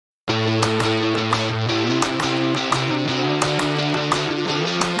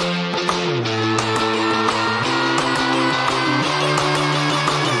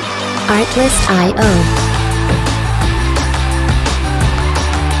Artlist.io.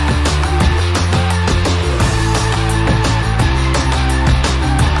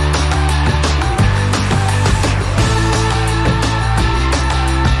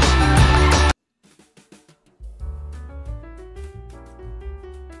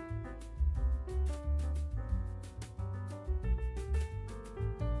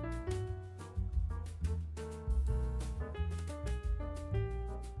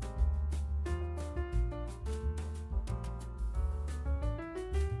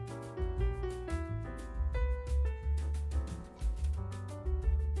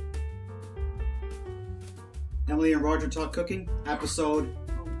 Emily and Roger Talk Cooking, episode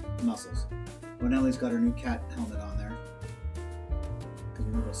Mussels. When Emily's got her new cat helmet on there. Because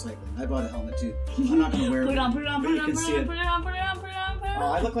we're going to go cycling. I bought a helmet too. I'm not going to wear it. Put it on, put it on, but put it you on, can put see it on, it. put it on, put it on, put it on, put it on. Oh,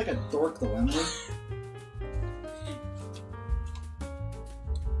 I look like a dork though, Emily.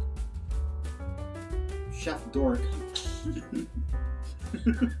 Chef Dork.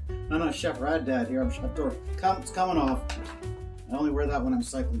 I'm not Chef Rad Dad here, I'm Chef Dork. It's coming off. I only wear that when I'm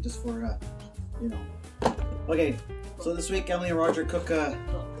cycling just for, you know. Okay, so this week Emily and Roger cook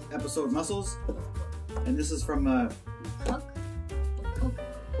episode Mussels. And this is from, well,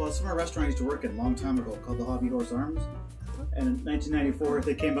 it's from a restaurant I used to work in a long time ago called the Hobby Horse Arms. And in 1994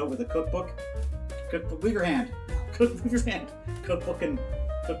 they came out with a cookbook. Cookbook, move your hand. Move your hand. Cookbook and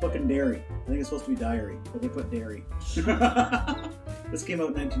dairy. I think it's supposed to be diary, but they put dairy. This came out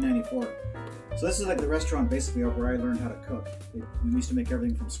in 1994. So this is like the restaurant basically where I learned how to cook. We used to make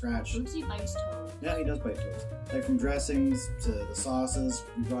everything from scratch. Oops, he bites toes. Yeah, he does bite toes. Like from dressings to the sauces.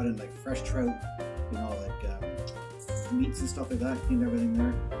 We brought in like fresh trout, you know, like meats and stuff like that. Cleaned everything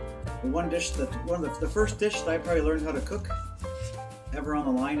there. The one dish that, the first dish that I probably learned how to cook ever on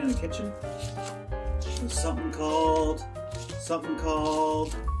the line in a kitchen was something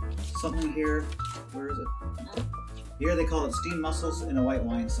here. Where is it? Here they call it steamed mussels in a white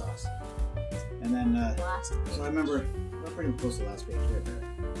wine sauce. And then, so I remember, I'm pretty close to the last page right there.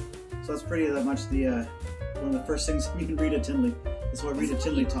 So that's pretty much the, one of the first things me and Rita Tinley, that's what Rita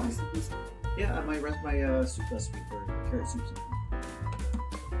Tinley taught me. Yeah, my soup recipe for carrot soup.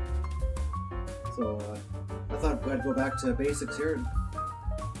 So, I thought I'd go back to basics here and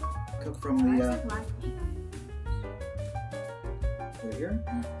cook from the, right here?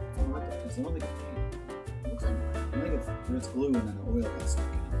 It's the one thing I think it's glue and then the oil got stuck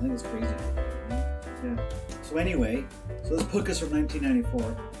in it. I think it's crazy. Yeah. So anyway, so this book is from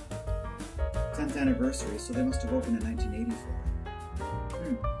 1994. 10th anniversary, so they must have opened in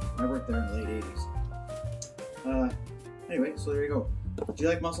 1984. I worked there in the late 80s. Anyway, so there you go. Do you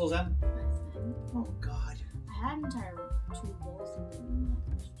like mussels, Em? Oh God. I had an entire 2 bowls of them.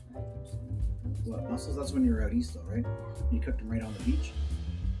 What, mussels? That's when you were out east though, right? You cooked them right on the beach?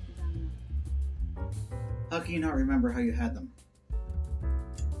 How can you not remember how you had them?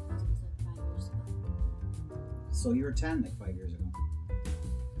 So you were 10 like 5 years ago.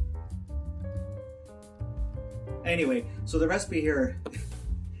 Anyway, so the recipe here,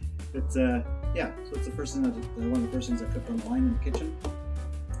 it's yeah, so it's the first thing one of the first things I cooked on the line in the kitchen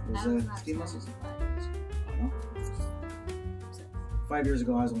was steamed mussels. I know. 5 years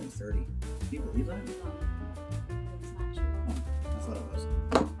ago I was only 30. Can you believe that? Oh, I thought it was.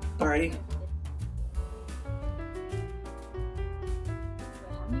 Alrighty.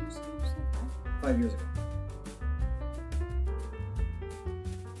 5 years ago.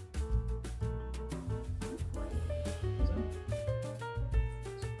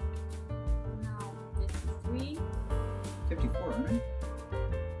 Now 53. 54, right?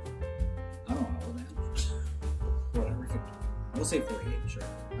 I don't know how old I am. Whatever, 50. We'll say 48, sure.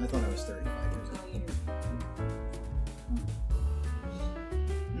 I thought I was 35 years old.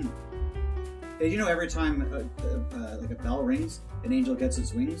 Did you know every time like a bell rings, an angel gets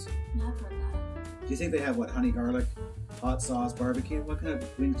its wings? Yeah, I've heard that. Do you think they have, what, honey garlic, hot sauce, barbecue? What kind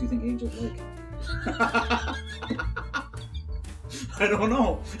of wings do you think angels like? I don't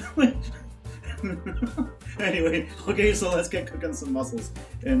know. Anyway, okay, so let's get cooking some mussels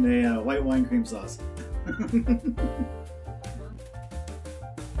in a white wine cream sauce.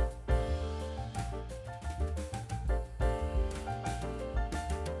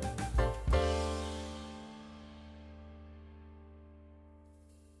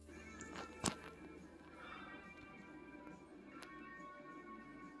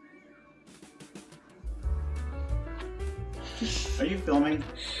 Are you filming?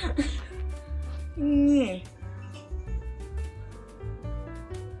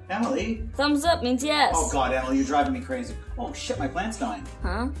 Emily? Thumbs up means yes. Oh God, Emily, you're driving me crazy. Oh shit, my plant's dying.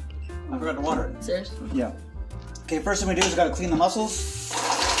 Huh? I forgot to water it. Seriously? Yeah. Okay, first thing we do is we gotta clean the mussels.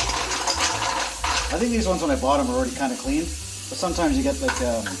 I think these ones when I bought them are already kind of clean, but sometimes you get like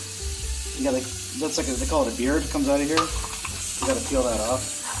that's like they call it a beard comes out of here. You got to peel that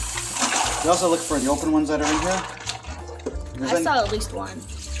off. You also look for the open ones that are in here. I saw at least one.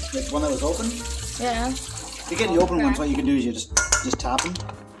 Like one that was open. Yeah. If you get the open ones, what you can do is you just tap them.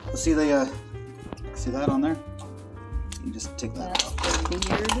 Let's see see that on there. You just take that off. That's the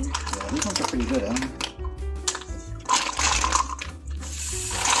beard. Yeah, these ones are pretty good, huh?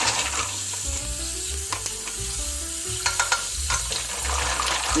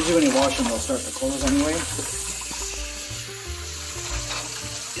 Usually when you wash them, they'll start to close anyway.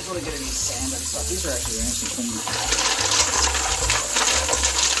 You don't want to get any sand and stuff. These are actually nice and clean.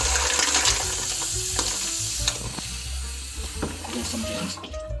 Get some jams.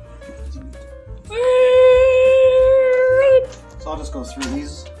 So I'll just go through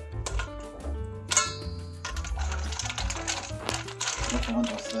these. Which one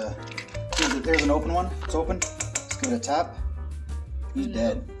was there's an open one. It's open. Let's give it a tap. He's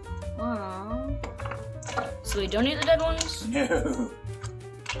dead. Aww. So we don't eat the dead ones? No.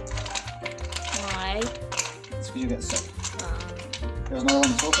 Why? It's because you get sick. There's another one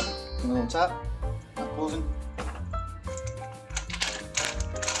that's open. Give it a little tap. Not closing.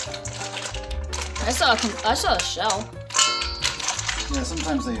 I saw a shell. Yeah,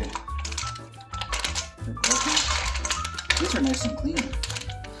 sometimes they're broken. These are nice and clean.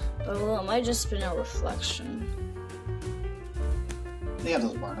 But well, it might just been a reflection. They have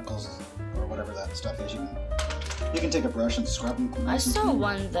those barnacles or whatever that stuff is. You can take a brush and scrub them. I saw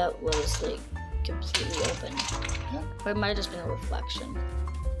one that was like completely open. Yeah. But it might have just been a reflection.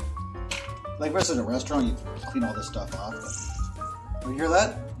 Like versus a restaurant, you clean all this stuff off. But you hear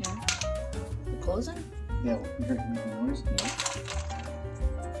that? Yeah. The closing? Yeah, you hear it making noise? Yeah.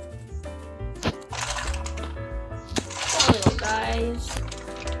 Poor little guys.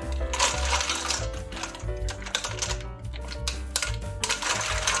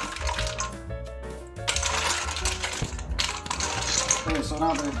 Okay, so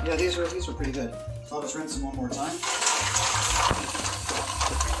now these are pretty good. So I'll just rinse them one more time.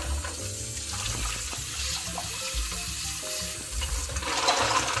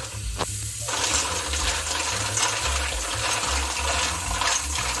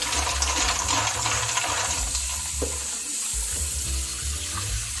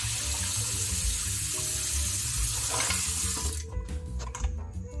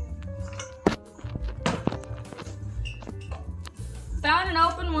 Found an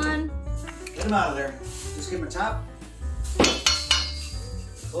open one. Get them out of there. Just give them a tap.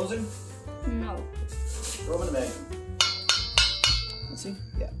 Closing. No. Throw them in the bag. Let's see.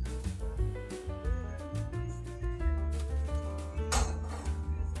 Yeah.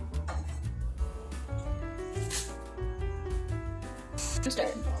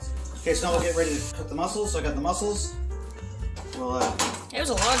 Start. Okay, so now we'll get ready to cook the mussels. So I got the mussels. We'll There's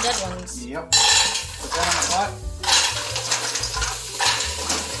a lot of dead ones. yep. Put that on the pot.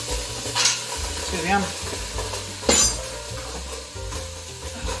 Excuse me,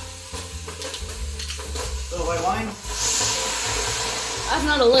 little white wine. That's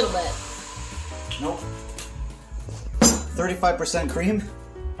not a little bit. Nope. 35% cream.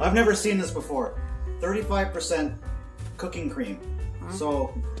 I've never seen this before. 35% cooking cream.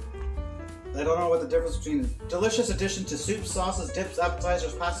 So I don't know what the difference between delicious addition to soups, sauces, dips,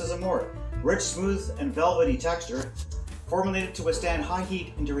 appetizers, pastas, and more. Rich, smooth, and velvety texture, formulated to withstand high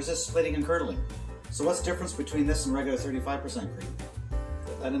heat and to resist splitting and curdling. So what's the difference between this and regular 35% cream?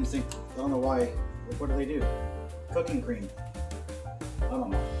 I don't know why. What do they do? Cooking cream. I don't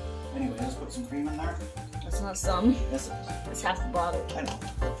know. Anyway, let's put some cream in there. That's not some. Yes, it is. It's half the bottle. I know.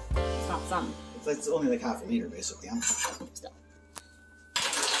 It's not some. It's only like half a liter, basically. Huh? Still.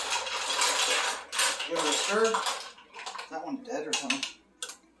 Give it a stir. That one dead or something?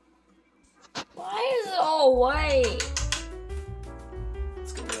 Why is it all white?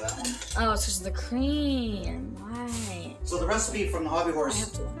 Let's get rid of that one. Oh, it's just the cream. Why? So the recipe from the Hobby I Horse,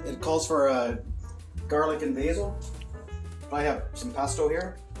 have to. it calls for garlic and basil. I have some pesto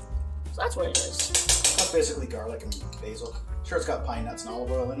here. So that's what it is. That's basically garlic and basil. Sure, it's got pine nuts and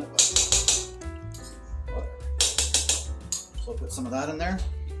olive oil in it, but whatever. So I'll put some of that in there.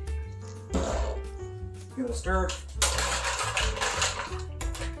 Give it a stir.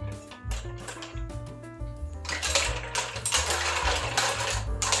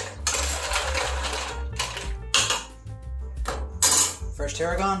 Fresh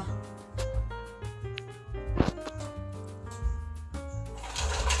tarragon.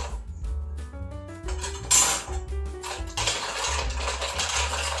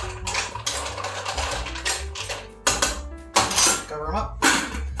 Cover them up.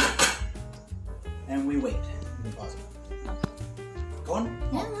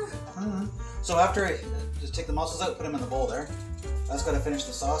 So after I just take the mussels out, put them in the bowl there. I just got to finish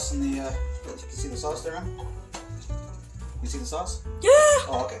the sauce and the. You can see the sauce there, man? You see the sauce? Yeah!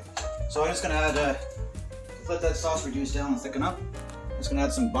 Oh, okay. So I'm just gonna add. Let that sauce reduce down and thicken up. I'm just gonna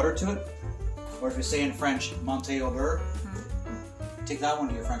add some butter to it, or if you say in French, Monte au beurre. Take that one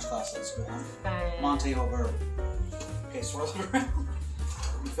to your French class at school, huh? Monte au beurre. Okay, swirl it around.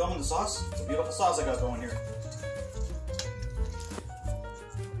 You filming the sauce? It's a beautiful sauce I got going here.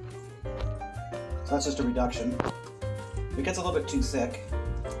 So that's just a reduction. If it gets a little bit too thick,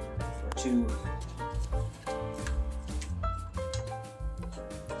 or too...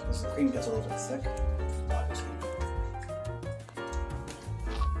 As the cream gets a little bit thick, got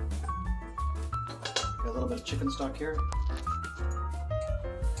a little bit of chicken stock here.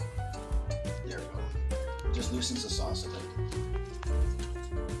 There we go. It just loosens the sauce a bit.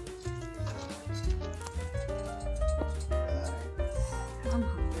 I'm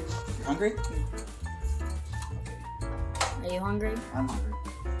hungry. You're hungry? Are you hungry? I'm hungry.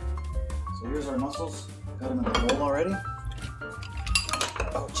 So here's our mussels. Got them in the bowl already.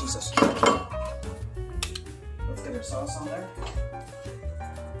 Oh, Jesus. Let's get our sauce on there.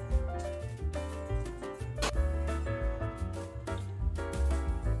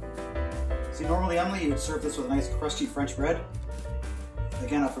 See, normally, Emily, you'd serve this with a nice crusty French bread.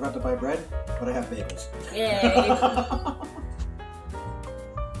 Again, I forgot to buy bread, but I have bagels. Yay!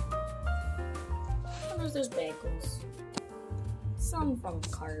 There's bagels. Some from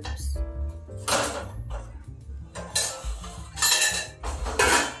carbs.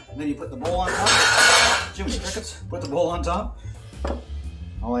 And then you put the bowl on top. Jimmy Crickets, put the bowl on top.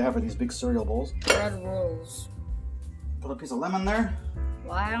 All I have are these big cereal bowls. Bread rolls. Put a piece of lemon there.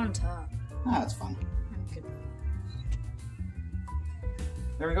 Why on top? Ah, that's fun. Good.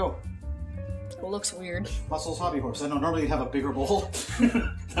 There we go. It looks weird. Mussels Hobby Horse. I know normally you'd have a bigger bowl.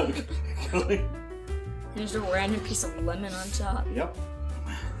 That would be really... There's a random piece of lemon on top. Yep.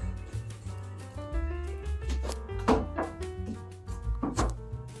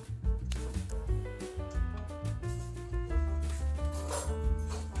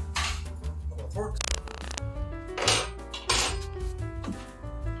 Forks.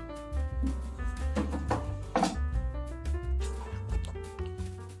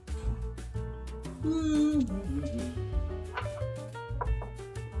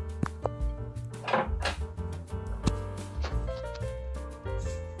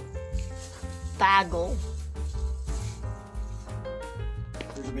 Bagel.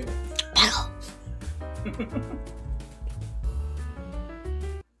 Here's a big Bagel.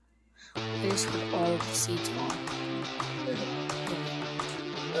 I just put all the seeds on. There you go.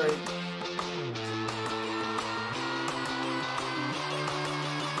 Alright.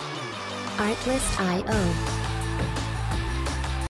 Artlist.io